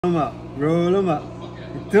them up, roll them up,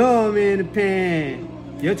 throw them in the pan.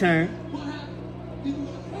 Your turn.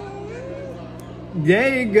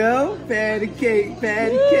 There you go, patty cake,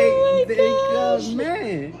 patty cake. There you go,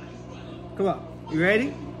 man. Come on, you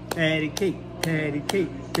ready? Patty cake,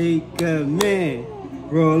 take a man.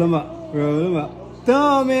 Roll them up, throw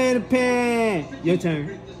them in the pan. Your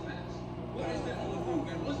turn.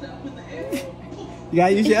 You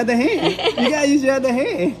gotta use your other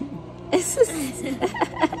hand.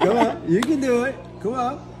 Come on, you can do it. Come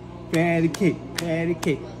on. Patty cake,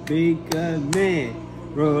 bake a man.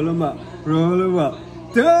 Roll them up, throw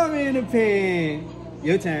them in the pan.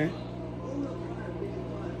 Your turn.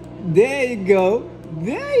 There you go.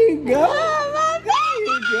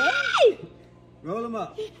 Roll them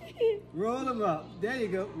up. There you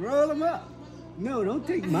go. Roll them up. No, don't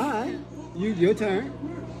take mine. Your turn.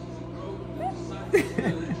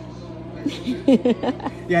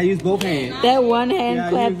 Yeah, use both hands. That one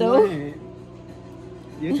hand clap though.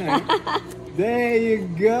 Your turn. There you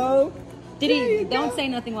go. Don't say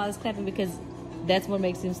nothing while he's clapping because that's what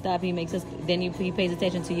makes him stop. He makes us. Then he pays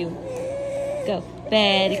attention to you. Go,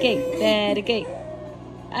 patty cake.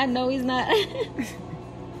 I know he's not.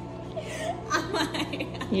 Oh my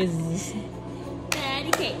God. Yes.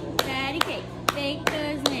 Patty cake,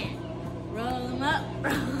 baker's man. Roll them up,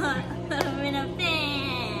 put them in a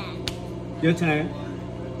pan. Your turn.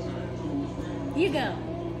 You go.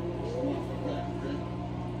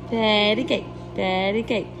 Patty cake.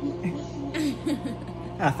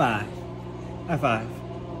 High five.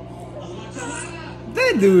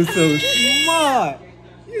 That dude's so smart.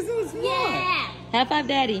 You're so smart. Yeah. High five,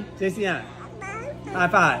 Daddy. Jayceon. High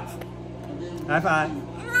five.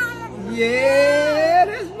 Yeah,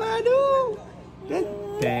 that's my dude. That's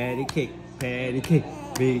patty cake,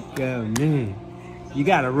 big man. You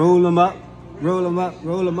gotta roll them up. Throw them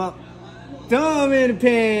in the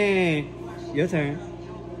pan. Your turn.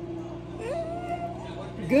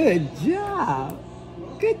 Good job,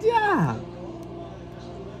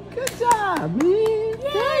 man.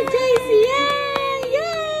 Yeah, Jayceon.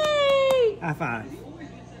 Yay!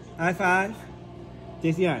 High five.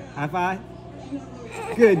 Jayceon, high five.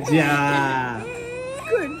 Good job,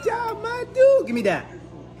 my dude. Give me that.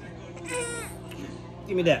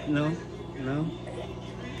 No.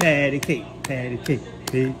 Patty cake,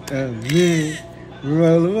 big man.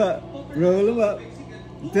 Roll them up,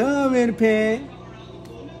 throw them in the pan.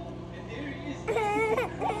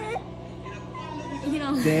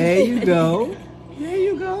 There you go.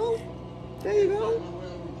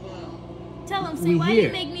 Tell him, say, why do you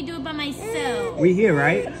make me do it by myself? We here,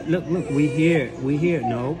 right? Look, we here.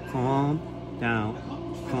 No, calm down.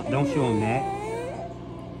 Don't show him that.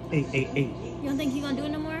 Hey. You don't think he's gonna do it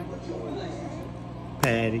no more?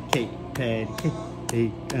 Patty cake,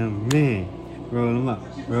 big man. Roll them up,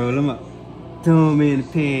 throw them in the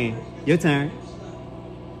pan. Your turn.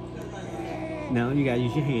 No, you gotta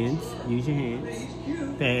use your hands.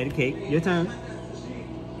 Patty cake, your turn.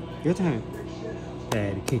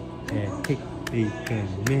 Patty cake, big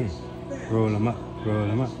man. Roll them up. Throw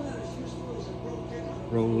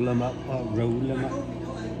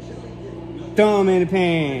them in the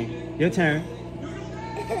pan. Your turn.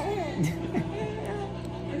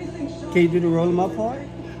 Can you do the roll them up part?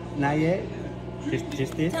 Not yet.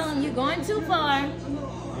 Just this. Tell him you're going too far.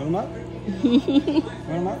 Roll them up.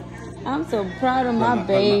 I'm so proud of my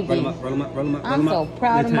baby. Roll them up. I'm so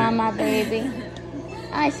proud of my baby.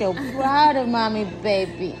 I'm so proud of mommy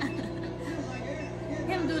baby.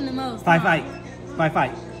 Him doing the most. Fight.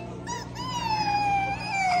 Fight.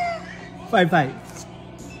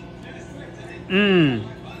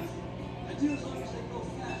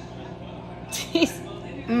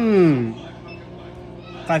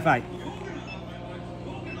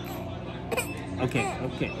 Okay.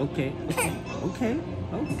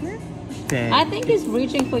 I think he's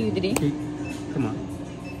reaching for you, Diddy. Come on.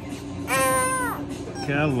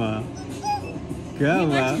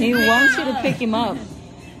 He wants you to pick him up.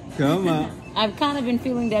 Come on. I've kind of been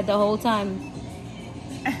feeling that the whole time.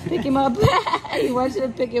 Pick him up. He wants you to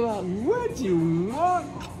pick him up. What you want?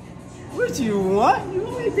 You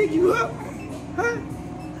want me to pick you up? Huh?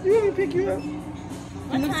 You want me to pick you up?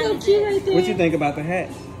 You look so cute right there. What you think about the hat?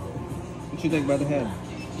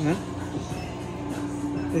 Huh?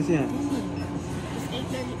 Jayceon. It's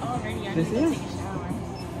 8:30 already. I need to Jayceon? take a shower.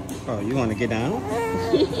 Oh, you want to get down?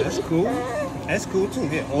 That's cool too.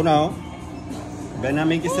 Here, hold on. Better not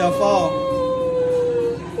make yourself fall.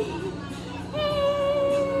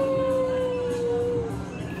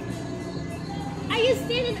 Are you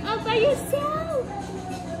standing up by yourself?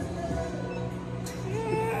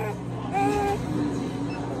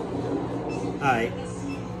 Alright.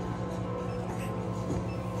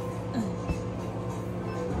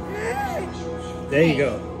 There you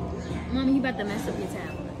go. Mommy, he about to mess up your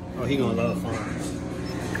tablet. Oh, he gonna love fun.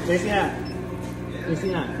 Jayceon.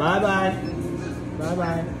 Jayceon. Bye-bye.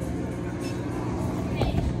 Bye-bye.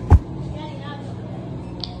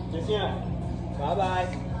 Jayceon. Bye-bye.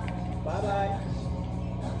 Bye-bye.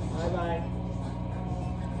 Bye-bye.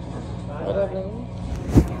 Bye-bye.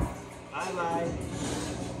 Bye-bye.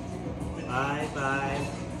 Bye-bye.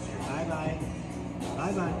 Bye-bye.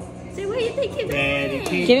 Bye-bye. Say, where you think you're going?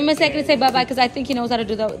 Give him a second to say bye-bye because I think he knows how to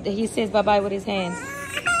do that. He says bye-bye with his hands.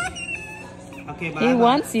 Okay, bye. He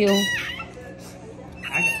wants you.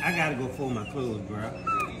 I gotta go fold my clothes, bro.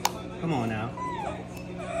 Come on now.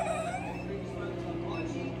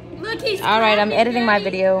 Look, he's All right, I'm clapping, editing my Daddy.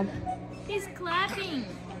 video. He's clapping.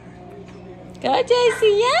 Go,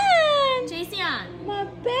 Jayceon. Jayceon. My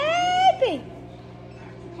baby.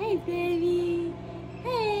 Hey, baby.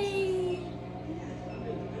 Hey.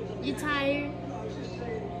 You tired?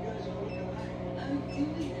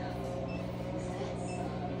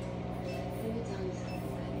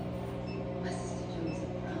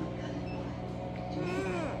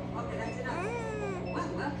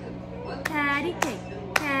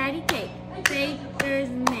 Patty cake, baker's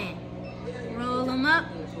man. Roll 'em up,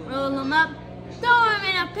 throw 'em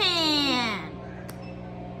in a pan.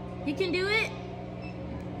 You can do it?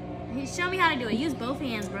 Show me how to do it. Use both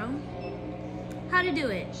hands, bro. How to do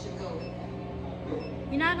it?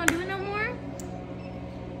 You're not gonna do it no more?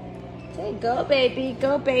 Say, go, baby,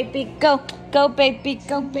 go, baby, go. Go, baby,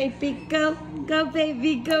 go, baby, go. Go,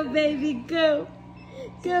 baby, go, baby, go.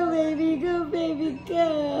 Go, baby, go, baby,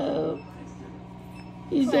 go.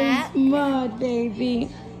 You're so Clap. smart, baby.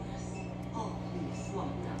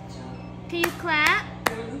 Can you clap?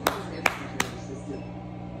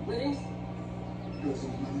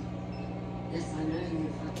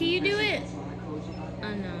 Can you do it?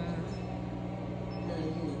 Oh no.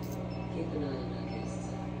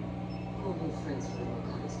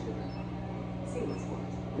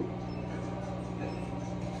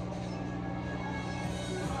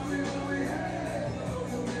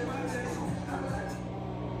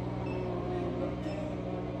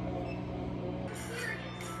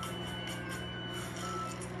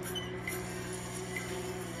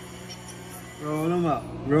 Roll 'em up,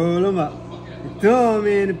 roll 'em up. Throw 'em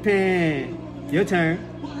in the pan. Your turn.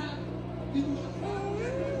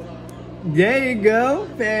 There you go.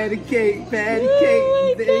 Patty cake, patty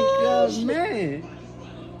cake. Bake up, man.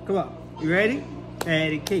 Come on. You ready?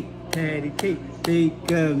 Patty cake,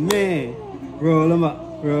 bake up, man. Roll 'em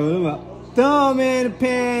up, roll 'em up. Throw 'em in the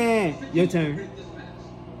pan. Your turn.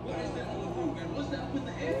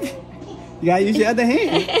 You gotta use your other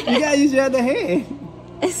hand. You gotta use your other hand.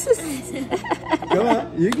 Come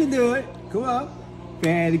on, you can do it. Come on.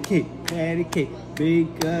 Patty cake,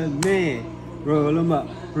 bake a man. Roll 'em up,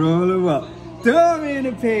 throw 'em in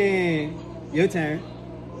the pan. Your turn.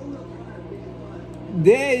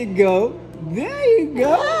 There you go. There you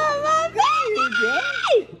go. There you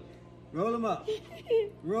go. Roll 'em up.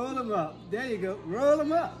 Roll 'em up. There you go. Roll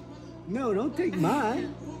 'em up. No, don't take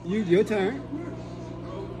mine. Your turn.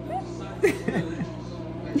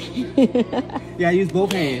 Yeah, use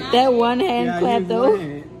both hands. That one hand Yeah, clap use though. one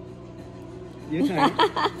hand. Your turn.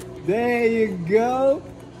 There you go.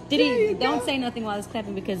 Did There he? you Don't go. say nothing while he's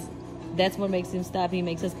clapping because that's what makes him stop. He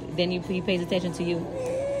makes us. Then he pays attention to you.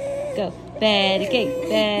 Go, patty cake,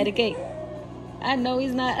 patty cake. I know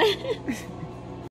he's not.